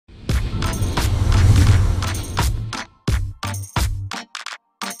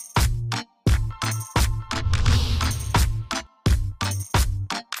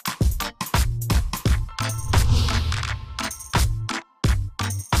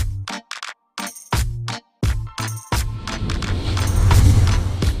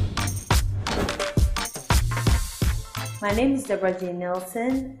My name is Debra-Jane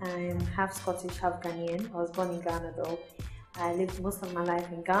Nelson. I'm half Scottish, half Ghanaian. I was born in Ghana though. I lived most of my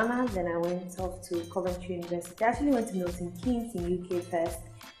life in Ghana, then I went off to Coventry University. I actually went to Milton Keynes in UK first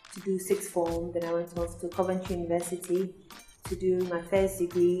to do sixth form, then I went off to Coventry University to do my first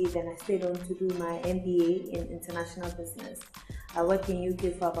degree, then I stayed on to do my MBA in international business. I worked in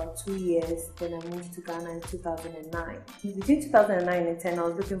UK for about 2 years, then I moved to Ghana in 2009. Between 2009 and 10, I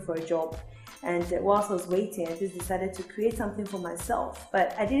was looking for a job. And whilst I was waiting, I just decided to create something for myself.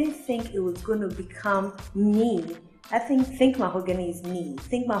 But I didn't think it was going to become me. I think Mahogany is me.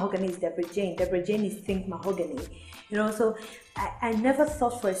 Think Mahogany is Debra-Jane. Debra-Jane is Think Mahogany. You know, so I never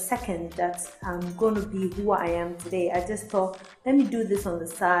thought for a second that I'm going to be who I am today. I just thought, let me do this on the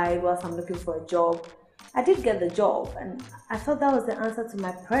side whilst I'm looking for a job. I did get the job, and I thought that was the answer to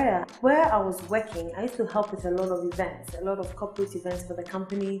my prayer. Where I was working, I used to help with a lot of events, a lot of corporate events for the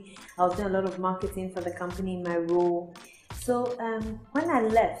company. I was doing a lot of marketing for the company in my role. So when I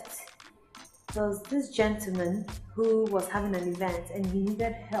left, there was this gentleman who was having an event and he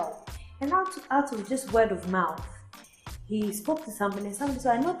needed help. And out of just word of mouth, he spoke to somebody and somebody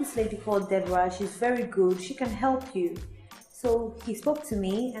said, I know this lady called Deborah, she's very good, she can help you. So he spoke to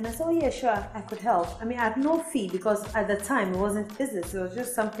me and I said, oh yeah, sure, I could help. I mean, I had no fee because at the time it wasn't business. It was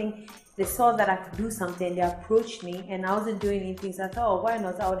just something, they saw that I could do something, they approached me and I wasn't doing anything. So I thought, oh, why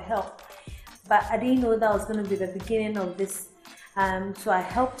not, I would help. But I didn't know that was going to be the beginning of this. So I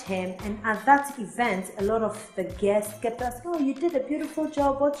helped him, and at that event, a lot of the guests kept asking, oh, you did a beautiful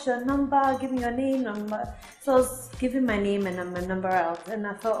job, what's your number, give me your name, number. So I was giving my name and my number out, and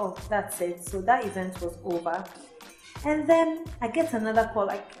I thought, oh, that's it. So that event was over. And then I get another call,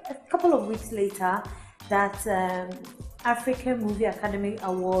 like a couple of weeks later, that African Movie Academy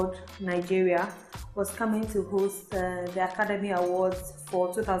Award Nigeria was coming to host the Academy Awards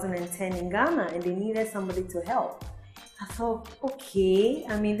for 2010 in Ghana, and they needed somebody to help. I thought, okay,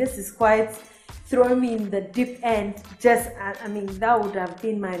 I mean, this is quite throwing me in the deep end. I mean, that would have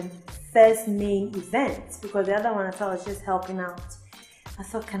been my first main event because the other one I thought I was just helping out. I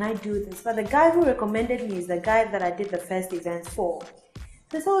thought, can I do this? But the guy who recommended me is the guy that I did the first event for.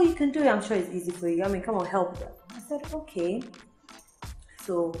 They said, oh, you can do it. I'm sure it's easy for you. I mean, come on, help them. I said, okay.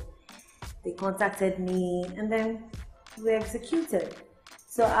 So they contacted me and then we executed.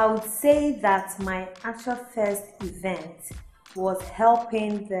 So I would say that my actual first event was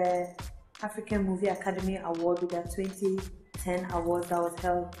helping the African Movie Academy Award with their 2010 awards that was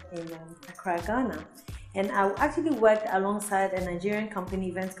held in Accra, Ghana. And I actually worked alongside a Nigerian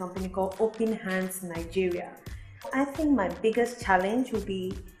events company called Open Hands Nigeria. I think my biggest challenge would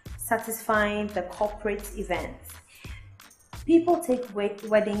be satisfying the corporate events. People take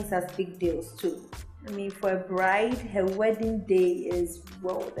weddings as big deals too. I mean, for a bride, her wedding day is,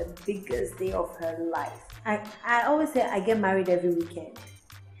 well, the biggest day of her life. I always say I get married every weekend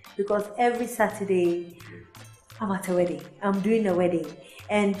because every Saturday I'm at a wedding. I'm doing a wedding.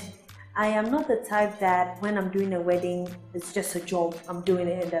 And I am not the type that when I'm doing a wedding, it's just a job. I'm doing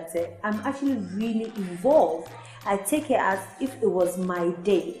it and that's it. I'm actually really involved. I take it as if it was my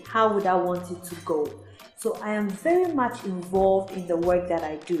day. How would I want it to go? So I am very much involved in the work that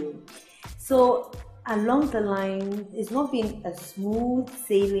I do. So along the line, it's not been a smooth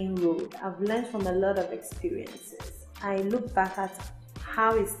sailing road. I've learned from a lot of experiences. I look back at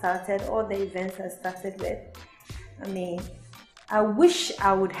how it started, all the events I started with. I mean, I wish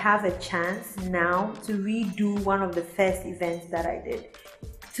I would have a chance now to redo one of the first events that I did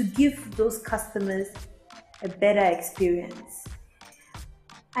to give those customers a better experience.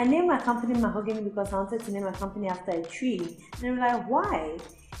 I named my company Mahogany because I wanted to name my company after a tree. And I'm like, why?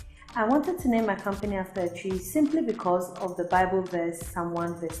 I wanted to name my company after a tree simply because of the Bible verse, Psalm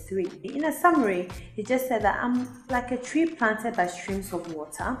 1 verse 3. In a summary, it just said that I'm like a tree planted by streams of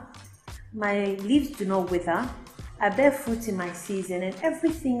water. My leaves do not wither. I bear fruit in my season, and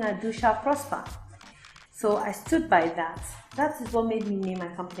everything I do shall prosper. So I stood by that. That is what made me name my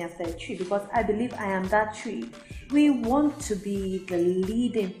company after a tree, because I believe I am that tree. We want to be the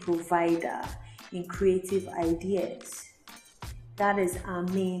leading provider in creative ideas. That is our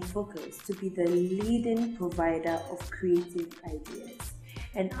main focus, to be the leading provider of creative ideas.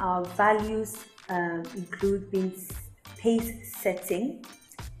 And our values include being pace-setting,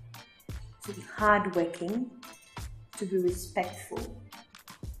 to be hardworking, to be respectful.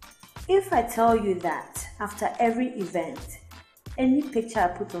 If I tell you that after every event, any picture I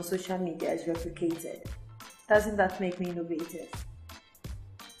put on social media is replicated, doesn't that make me innovative?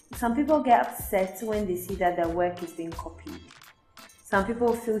 Some people get upset when they see that their work is being copied. Some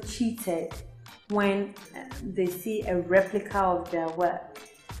people feel cheated when they see a replica of their work.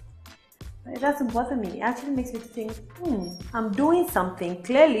 But it doesn't bother me. It actually makes me think, I'm doing something.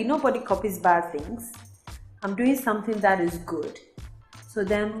 Clearly, nobody copies bad things. I'm doing something that is good. So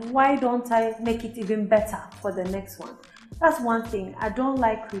then why don't I make it even better for the next one? That's one thing. I don't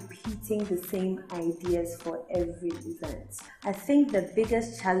like repeating the same ideas for every event. I think the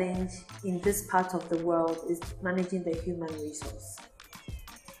biggest challenge in this part of the world is managing the human resource.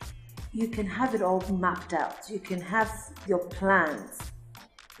 You can have it all mapped out. You can have your plans.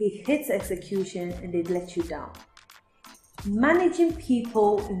 It hits execution and they let you down. Managing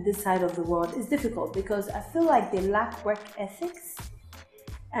people in this side of the world is difficult because I feel like they lack work ethics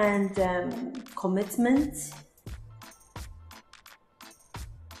and commitment.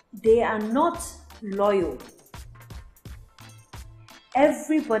 They are not loyal.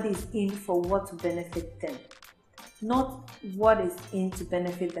 Everybody is in for what to benefit them, not what is in to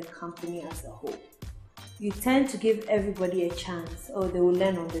benefit the company as a whole. You tend to give everybody a chance. Oh, they will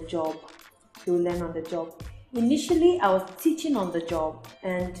learn on the job. They will learn on the job. Initially, I was teaching on the job,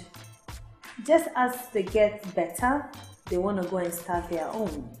 and just as they get better, they want to go and start their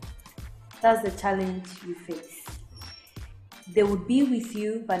own. That's the challenge you face. They would be with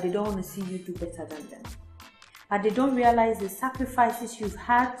you, but they don't want to see you do better than them. But they don't realize the sacrifices you've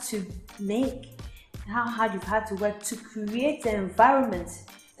had to make, how hard you've had to work to create the environment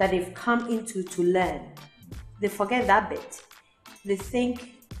that they've come into to learn. They forget that bit. They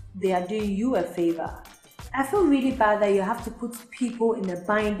think they are doing you a favor. I feel really bad that you have to put people in a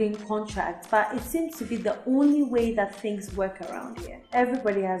binding contract, but it seems to be the only way that things work around here.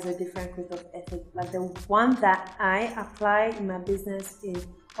 Everybody has a different code of ethics, but the one that I apply in my business is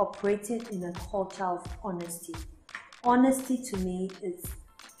operating in a culture of honesty. Honesty to me is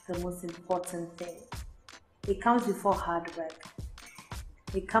the most important thing. It comes before hard work.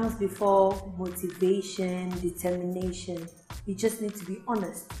 It comes before motivation, determination. You just need to be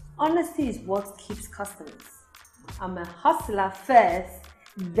honest. Honesty is what keeps customers. I'm a hustler first,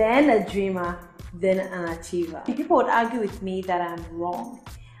 then a dreamer, then an achiever. People would argue with me that I'm wrong,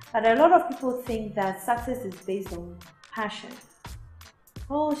 but a lot of people think that success is based on passion.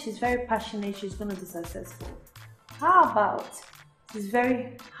 Oh, she's very passionate, she's going to be successful. How about she's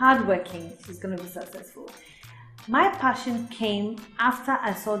very hardworking, she's going to be successful? My passion came after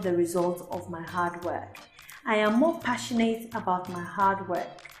I saw the results of my hard work. I am more passionate about my hard work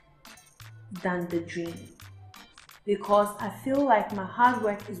than the dream, because I feel like my hard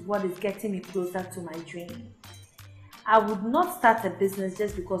work is what is getting me closer to my dream. I would not start a business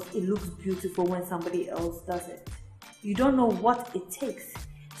just because it looks beautiful when somebody else does it. You don't know what it takes.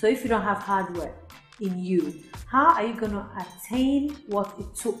 So if you don't have hard work in you, how are you going to attain what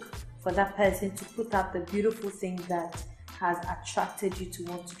it took for that person to put up the beautiful thing that has attracted you to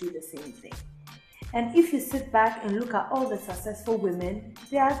want to do the same thing? And if you sit back and look at all the successful women,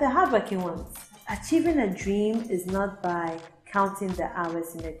 they are the hardworking ones. Achieving a dream is not by counting the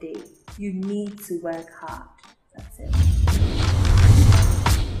hours in a day. You need to work hard. That's it.